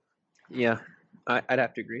Kemba. Yeah, I'd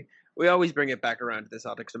have to agree. We always bring it back around to the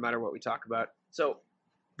Celtics, no matter what we talk about. So,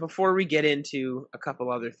 before we get into a couple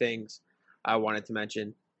other things, I wanted to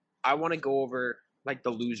mention, I want to go over the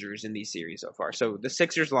losers in these series so far. So the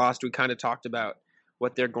Sixers lost. We kind of talked about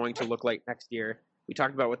what they're going to look like next year. We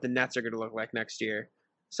talked about what the Nets are going to look like next year.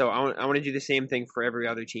 So I want to do the same thing for every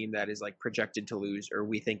other team that is projected to lose or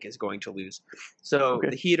we think is going to lose. So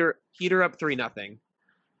The Heat are up 3-0.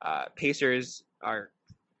 Pacers are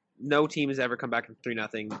no team has ever come back from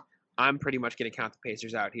 3-0. I'm pretty much going to count the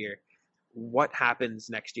Pacers out here. What happens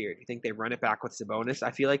next year? Do you think they run it back with Sabonis?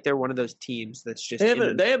 I feel like they're one of those teams that's just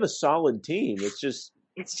they have a solid team. It's just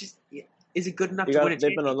is it good enough to win a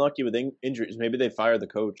They've been unlucky with injuries. Maybe they fire the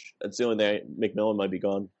coach. That's the only thing. McMillan might be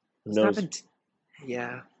gone. Who knows?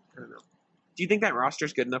 Yeah, I don't know. Do you think that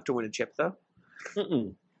roster's good enough to win a chip though?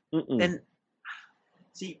 Then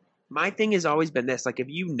see, my thing has always been this: if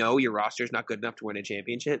you know your roster's not good enough to win a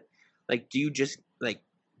championship, do you just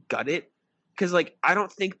gut it? Because I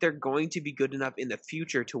don't think they're going to be good enough in the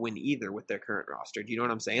future to win either with their current roster. Do you know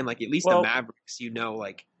what I'm saying? At least the Mavericks,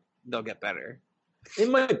 they'll get better. They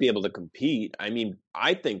might be able to compete. I mean,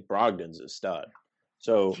 I think Brogdon's a stud.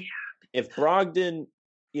 So if Brogdon's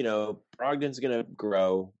going to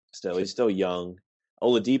grow still. He's still young.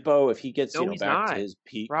 Oladipo, if he gets back to his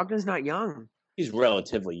peak. Brogdon's not young. He's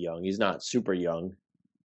relatively young. He's not super young.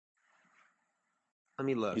 Let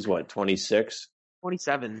me look. He's what, 26?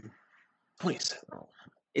 27. 27.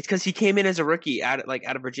 It's because he came in as a rookie out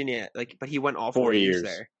of Virginia, but he went all 4 years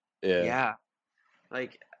there. Yeah.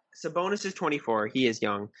 Like Sabonis is 24. He is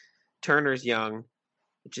young. Turner's young.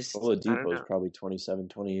 Oladipo is probably 27,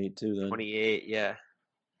 28 too. Then 28. Yeah.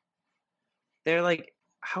 They're like,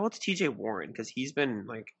 how old's T.J. Warren? Because he's been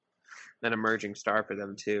like an emerging star for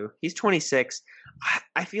them too. He's 26.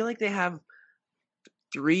 I feel like they have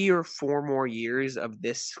 3 or 4 more years of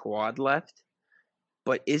this squad left.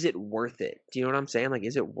 But is it worth it? Do you know what I'm saying? Like,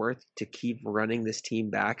 is it worth to keep running this team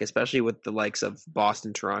back, especially with the likes of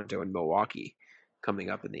Boston, Toronto, and Milwaukee coming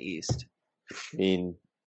up in the East? I mean,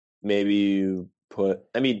 maybe you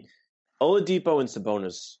Oladipo and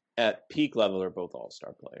Sabonis at peak level are both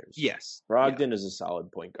all-star players. Yes. Brogdon is a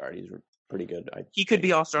solid point guard. He's pretty good. He could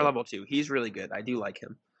be all-star level too. He's really good. I do like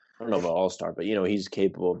him. I don't know about all-star, but he's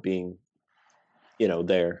capable of being,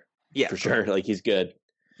 there. Yeah, for sure. Like he's good.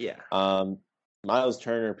 Yeah. Miles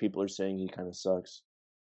Turner, people are saying he kind of sucks.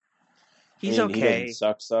 He's okay. He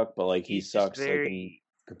doesn't suck, but like he sucks like in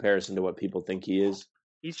comparison to what people think he is.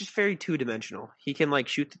 He's just very two-dimensional. He can like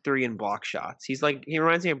shoot the three and block shots. He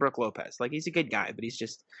reminds me of Brook Lopez. Like he's a good guy, but he's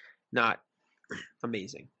just not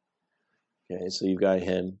amazing. Okay, so you've got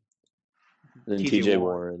him. And then TJ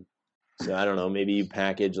Warren. So I don't know, maybe you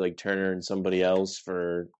package like Turner and somebody else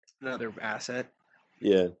for another asset.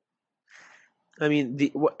 Yeah. I mean,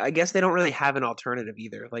 I guess they don't really have an alternative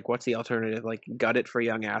either. Like, what's the alternative? Like, gut it for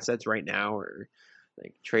young assets right now, or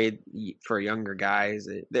like trade for younger guys.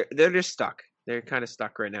 They're just stuck. They're kind of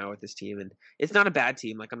stuck right now with this team, and it's not a bad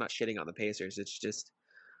team. Like, I'm not shitting on the Pacers. It's just,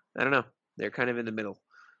 I don't know. They're kind of in the middle.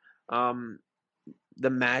 The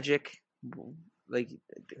Magic, like,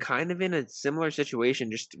 kind of in a similar situation,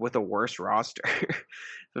 just with a worse roster. If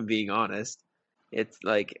I'm being honest. It's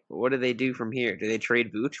like, what do they do from here? Do they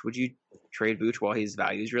trade Vooch? Would you trade Vooch while his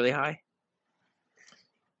value is really high?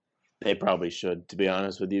 They probably should, to be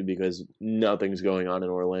honest with you, because nothing's going on in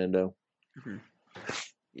Orlando. Mm-hmm.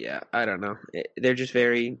 Yeah, I don't know. They're just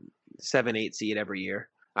very 7-8 seed every year.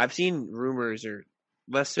 I've seen rumors, or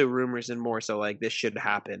less so rumors and more so like this should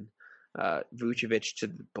happen. Vucevic to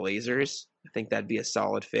the Blazers. I think that'd be a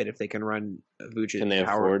solid fit if they can run Vucevic. Can they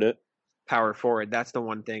afford it? Power forward. That's the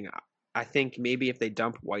one thing. I think maybe if they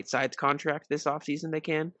dump Whiteside's contract this offseason, they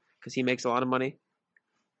can, because he makes a lot of money.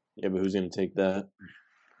 Yeah, but who's going to take that?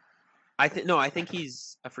 I think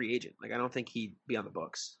he's a free agent. Like, I don't think he'd be on the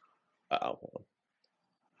books. Oh, well.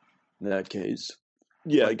 In that case,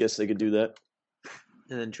 yeah, I guess they could do that.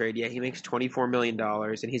 And then trade. Yeah, he makes $24 million,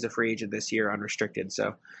 and he's a free agent this year, unrestricted.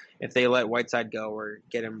 So if they let Whiteside go or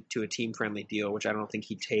get him to a team-friendly deal, which I don't think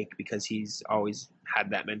he'd take because he's always had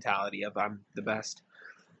that mentality of I'm the best,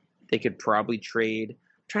 they could probably trade. I'm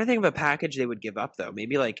trying to think of a package they would give up, though.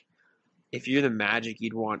 Maybe, like, if you're the Magic,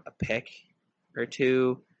 you'd want a pick or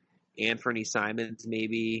two, Anthony Simons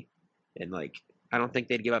maybe, and, like, I don't think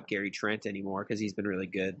they'd give up Gary Trent anymore because he's been really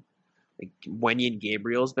good. Like, Wenyen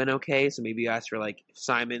Gabriel's been okay, so maybe you ask for, like,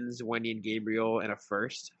 Simons, Wenyen Gabriel, and a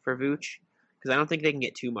first for Vooch, because I don't think they can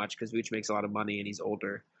get too much because Vooch makes a lot of money and he's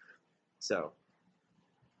older. So,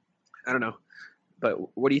 I don't know.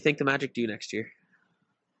 But what do you think the Magic do next year?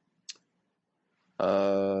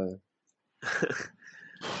 I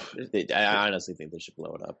honestly think they should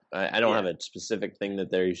blow it up. I don't have a specific thing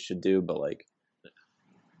that they should do, but like,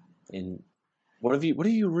 what do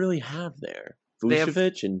you really have there?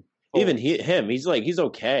 Vucevic and even he's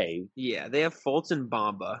okay. Yeah, they have Fultz and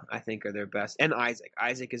Bamba, I think, are their best, and Isaac.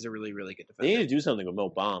 Isaac is a really, really good defender. They need to do something with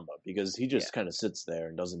Mo Bamba because he just kind of sits there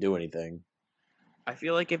and doesn't do anything. I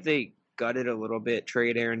feel like if they gut it a little bit,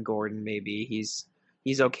 trade Aaron Gordon, maybe he's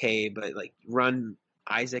okay, but like run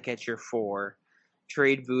Isaac at your 4,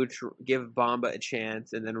 trade Vooch, give Bamba a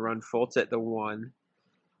chance, and then run Fultz at the 1,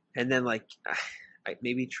 and then like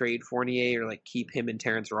maybe trade Fournier or like keep him and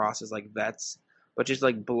Terrence Ross as like vets, but just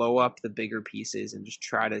like blow up the bigger pieces and just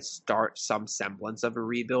try to start some semblance of a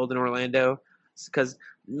rebuild in Orlando. Because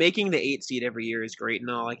making the 8 seed every year is great and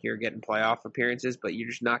all, like you're getting playoff appearances, but you're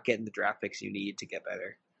just not getting the draft picks you need to get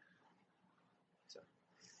better. So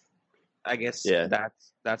I guess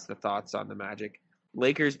that's the thoughts on the Magic.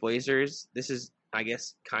 Lakers, Blazers, this is, I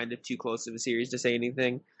guess, kind of too close of a series to say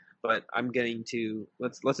anything, but I'm getting to,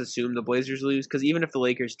 let's assume the Blazers lose, because even if the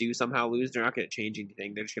Lakers do somehow lose, they're not going to change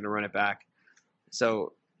anything. They're just going to run it back.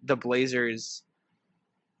 So the Blazers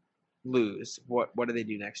lose. What do they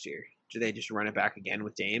do next year? Do they just run it back again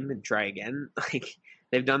with Dame and try again? Like,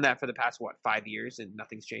 they've done that for the past, 5 years, and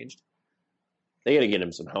nothing's changed? They got to get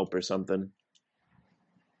him some help or something.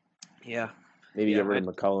 Yeah. Maybe get rid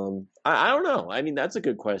of McCollum. I don't know. I mean, that's a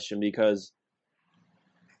good question because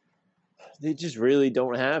they just really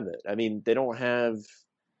don't have it. I mean, they don't have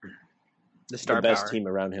the star best power. team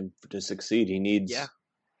around him to succeed. He needs. Yeah.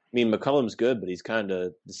 I mean, McCollum's good, but he's kind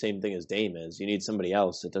of the same thing as Dame is. You need somebody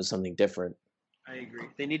else that does something different. I agree.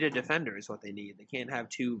 They need a defender is what they need. They can't have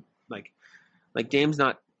two like Dame's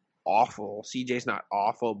not awful, CJ's not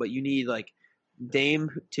awful, but you need like Dame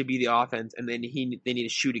to be the offense, and then they need a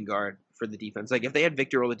shooting guard for the defense. Like if they had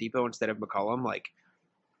Victor Oladipo instead of McCollum, like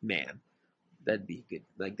man, that'd be good.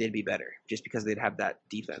 Like they'd be better just because they'd have that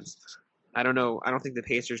defense. I don't know. I don't think the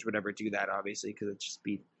Pacers would ever do that, obviously, because it'd just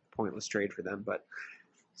be a pointless trade for them. But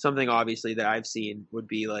something obviously that I've seen would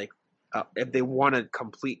be like if they want to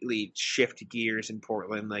completely shift gears in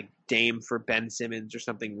Portland, like Dame for Ben Simmons or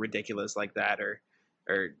something ridiculous like that, or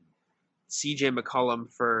CJ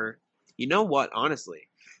McCollum for, you know what, honestly,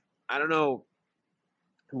 I don't know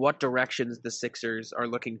what directions the Sixers are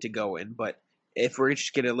looking to go in, but if we're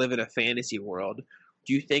just going to live in a fantasy world,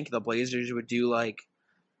 do you think the Blazers would do like,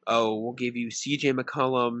 oh, we'll give you CJ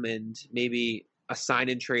McCollum and maybe a sign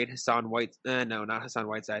and trade no, not Hassan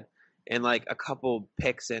Whiteside, and like a couple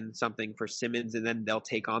picks and something for Simmons, and then they'll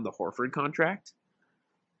take on the Horford contract?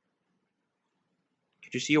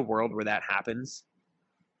 Could you see a world where that happens?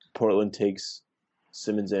 Portland takes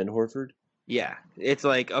Simmons and Horford? Yeah. It's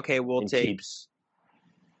like, okay, we'll take keeps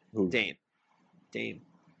who? Dame. And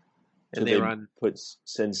so they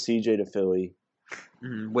send CJ to Philly.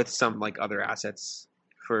 With some like other assets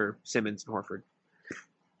for Simmons and Horford.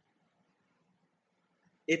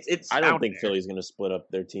 It's I don't think Philly's going to split up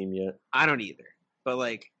their team yet. I don't either. But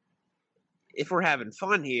like, if we're having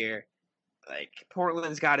fun here, like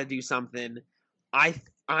Portland's got to do something.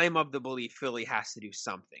 I'm of the belief Philly has to do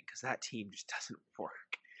something because that team just doesn't work,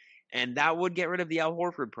 and that would get rid of the Al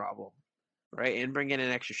Horford problem, right? And bring in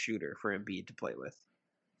an extra shooter for Embiid to play with.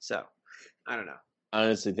 So, I don't know.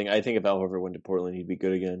 Honestly, I think if Al Horford went to Portland, he'd be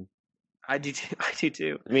good again. I do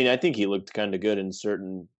too. I mean, I think he looked kind of good in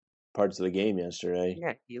certain parts of the game yesterday.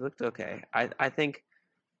 Yeah, he looked okay. I think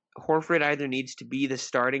Horford either needs to be the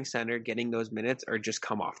starting center getting those minutes or just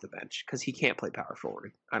come off the bench because he can't play power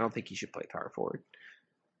forward. I don't think he should play power forward.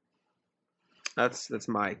 That's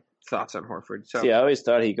my thoughts on Horford. So I always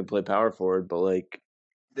thought he could play power forward, but like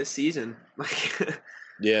this season, like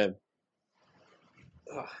yeah.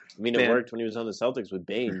 I mean, it worked when he was on the Celtics with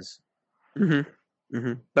Baines.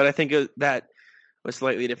 But I think that was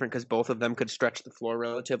slightly different because both of them could stretch the floor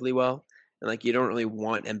relatively well, and like you don't really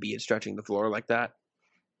want Embiid stretching the floor like that.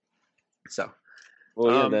 So,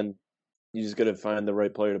 then you just got to find the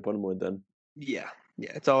right player to put him with. Then, yeah,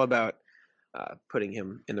 it's all about putting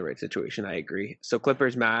him in the right situation. I agree. So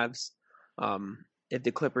Clippers, Mavs. If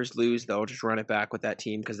the Clippers lose, they'll just run it back with that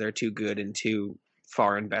team because they're too good and too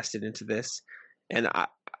far invested into this. And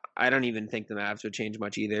I don't even think the Mavs would change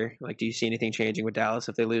much either. Like, do you see anything changing with Dallas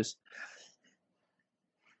if they lose?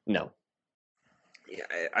 No. Yeah,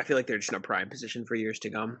 I feel like they're just in a prime position for years to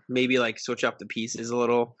come. Maybe like switch up the pieces a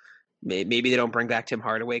little. Maybe they don't bring back Tim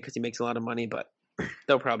Hardaway because he makes a lot of money, but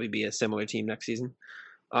they'll probably be a similar team next season.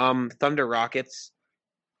 Thunder Rockets.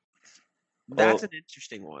 That's an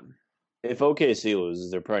interesting one. If OKC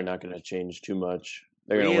loses, they're probably not going to change too much.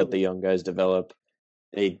 They're going to let the young guys develop.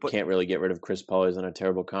 They can't really get rid of Chris Paul. He's on a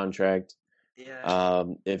terrible contract. Yeah.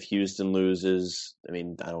 If Houston loses, I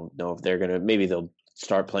mean, I don't know if they're going to – maybe they'll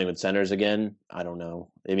start playing with centers again. I don't know.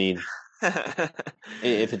 I mean,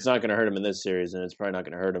 if it's not going to hurt him in this series, then it's probably not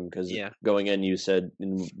going to hurt him because going in, you said,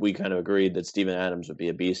 and we kind of agreed that Steven Adams would be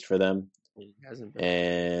a beast for them. It hasn't been.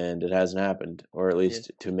 And it hasn't happened, or at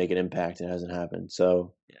least to make an impact, it hasn't happened.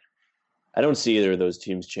 So I don't see either of those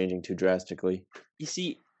teams changing too drastically. You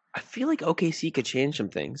see, I feel like OKC could change some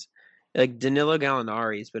things. Like Danilo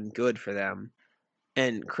Gallinari has been good for them,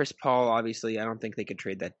 and Chris Paul. Obviously, I don't think they could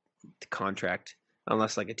trade that contract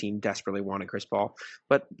unless like a team desperately wanted Chris Paul.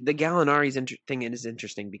 But the Gallinari's thing is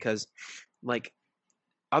interesting because like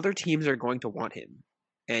other teams are going to want him,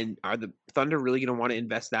 and are the Thunder really going to want to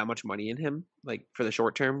invest that much money in him, like for the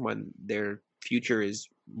short term when their future is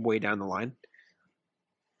way down the line?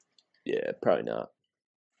 Yeah, probably not.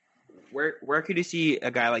 Where could you see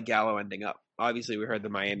a guy like Gallo ending up? Obviously, we heard the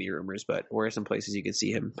Miami rumors, but where are some places you could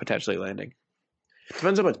see him potentially landing?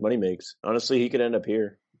 Depends how much money he makes. Honestly, he could end up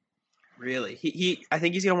here. Really? I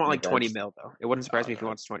think he's gonna want like 20 mil though. It wouldn't surprise me if he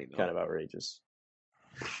wants 20 mil. Kind of outrageous.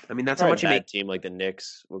 I mean, that's how much he makes. Team like the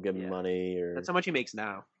Knicks will give him money, or that's how much he makes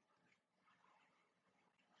now.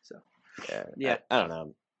 So yeah. I don't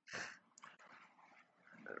know.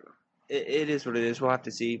 It is what it is. We'll have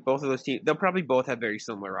to see. Both of those teams, they'll probably both have very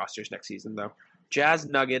similar rosters next season, though. Jazz,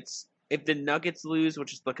 Nuggets. If the Nuggets lose,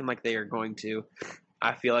 which is looking like they are going to,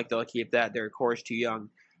 I feel like they'll keep that. Their core is too young.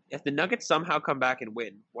 if the Nuggets somehow come back and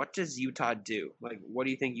win, what does Utah do? Like, what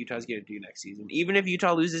do you think Utah's going to do next season? Even if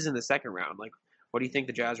Utah loses in the second round, like, what do you think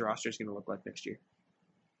the Jazz roster is going to look like next year?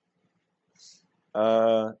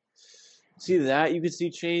 See that you could see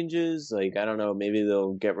changes. Like, I don't know, maybe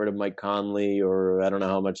they'll get rid of Mike Conley, or I don't know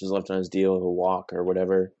how much is left on his deal, he'll walk or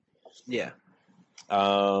whatever. Yeah.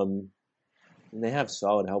 And they have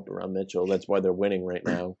solid help around Mitchell. That's why they're winning right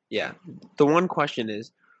now. Yeah. The one question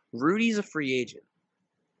is, Rudy's a free agent.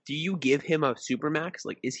 Do you give him a supermax?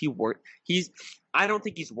 Like, is he worth? I don't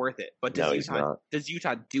think he's worth it. But No, he's not. Does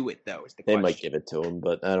Utah do it though? Is the They question. might give it to him,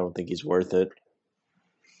 but I don't think he's worth it.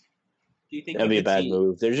 Do you think that'd be a bad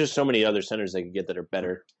move? There's just so many other centers they could get that are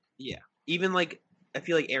better. Yeah, even like I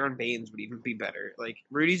feel like Aaron Baines would even be better. Like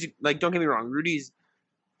Rudy's, like don't get me wrong, Rudy's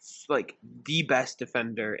like the best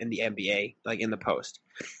defender in the NBA, like in the post.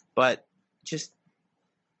 But just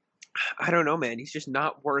I don't know, man. He's just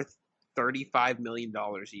not worth $35 million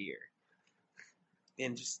a year.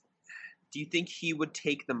 And just, do you think he would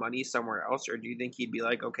take the money somewhere else, or do you think he'd be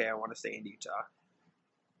like, okay, I want to stay in Utah?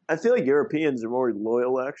 I feel like Europeans are more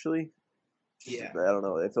loyal, actually. Yeah. I don't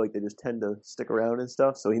know. I feel like they just tend to stick around and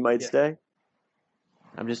stuff, so he might stay.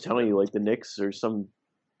 I'm just telling you, like the Knicks or some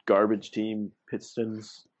garbage team,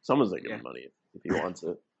 Pistons, someone's like giving money if he wants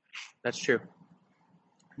it. That's true.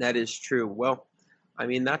 That is true. Well, I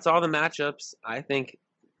mean, that's all the matchups. I think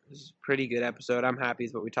this is a pretty good episode. I'm happy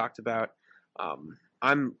with what we talked about.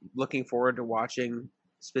 I'm looking forward to watching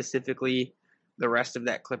specifically the rest of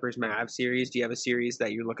that Clippers-Mavs series. Do you have a series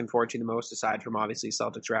that you're looking forward to the most, aside from obviously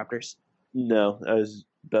Celtics-Raptors? No, I was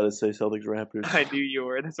about to say Celtics-Raptors. I knew you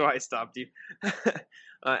were. That's why I stopped you.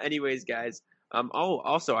 Anyways, guys.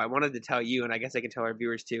 Also, I wanted to tell you, and I guess I can tell our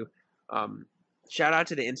viewers too. Shout out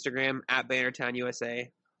to the Instagram at BannertownUSA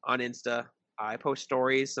on Insta. I post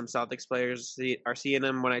stories. Some Celtics players are seeing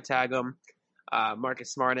them when I tag them.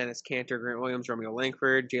 Marcus Smart, Ennis Cantor, Grant Williams, Romeo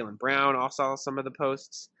Langford, Jaylen Brown all saw some of the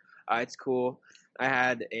posts. It's cool. I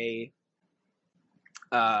had a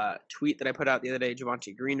tweet that I put out the other day.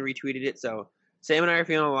 Javonte Green retweeted it. So Sam and I are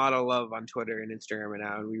feeling a lot of love on Twitter and Instagram right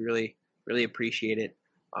now, and we really, really appreciate it.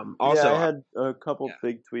 Also, I had a couple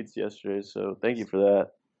big tweets yesterday, so thank you for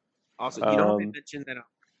that. Also, you know, I mentioned that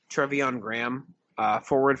Trevion Graham,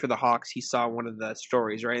 forward for the Hawks, he saw one of the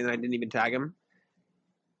stories, right? And I didn't even tag him.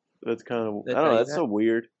 That's kind of, I don't know, that's so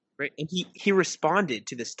weird. Right? And he responded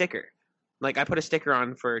to the sticker. Like, I put a sticker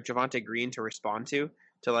on for Javonte Green to respond to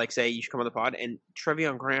like say you should come on the pod, and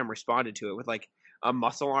Trevion Graham responded to it with like a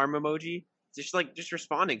muscle arm emoji, just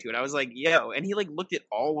responding to it. I was like, yo, and he like looked at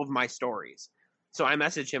all of my stories. So I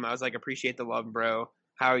messaged him. I was like, appreciate the love, bro.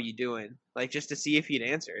 How are you doing? Like, just to see if he'd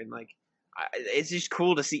answer. And like, it's just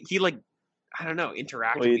cool to see. He like, I don't know,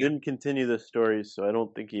 interact. Well, he didn't continue the story, so I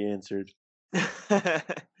don't think he answered. No,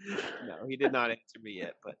 he did not answer me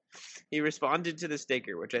yet, but he responded to the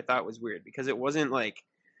sticker, which I thought was weird because it wasn't like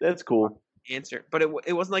that's cool answer, but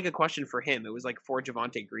it wasn't like a question for him. It was like for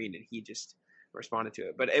Javonte Green, and he just responded to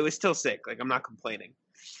it. But it was still sick. Like, I'm not complaining.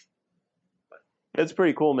 But it's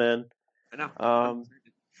pretty cool, man. I know.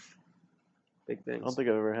 Big things. I don't think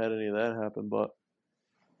I've ever had any of that happen, but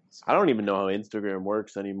I don't even know how Instagram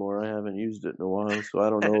works anymore. I haven't used it in a while, so I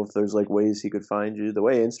don't know if there's like ways he could find you. The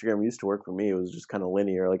way Instagram used to work for me, it was just kind of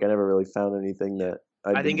linear. Like, I never really found anything that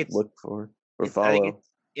I didn't look for or follow. I think it's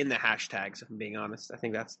in the hashtags, if I'm being honest. I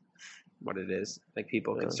think that's what it is. Like,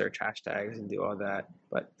 people can search hashtags and do all that.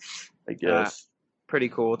 But I guess pretty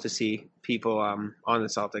cool to see people on the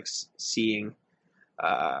Celtics seeing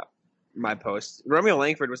my post. Romeo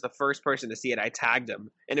Langford was the first person to see it. I tagged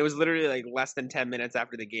him, and it was literally like less than 10 minutes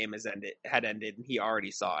after the game had ended, and he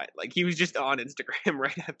already saw it. Like, he was just on Instagram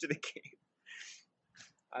right after the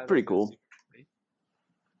game. Pretty cool.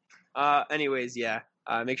 Anyways, yeah.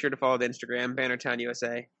 Make sure to follow the Instagram,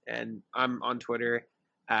 BannertownUSA, and I'm on Twitter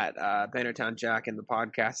at BannertownJack, and the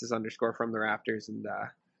podcast is _from the Raptors, and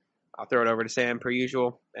I'll throw it over to Sam per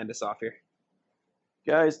usual, and us off here.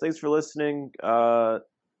 Guys, thanks for listening.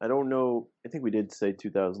 I don't know. I think we did say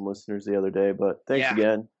 2,000 listeners the other day, but thanks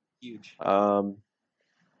again. Huge. You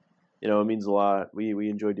know, it means a lot. We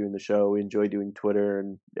enjoy doing the show. We enjoy doing Twitter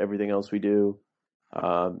and everything else we do.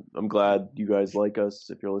 I'm glad you guys like us.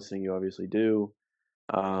 If you're listening, you obviously do.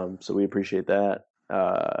 So we appreciate that.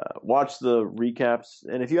 Watch the recaps.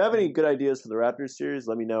 And if you have any good ideas for the Raptors series,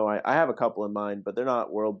 let me know. I have a couple in mind, but they're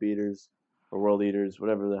not world beaters or world eaters,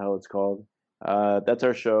 whatever the hell it's called. That's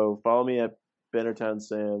our show. Follow me at Bannertown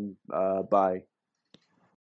Sam. Bye.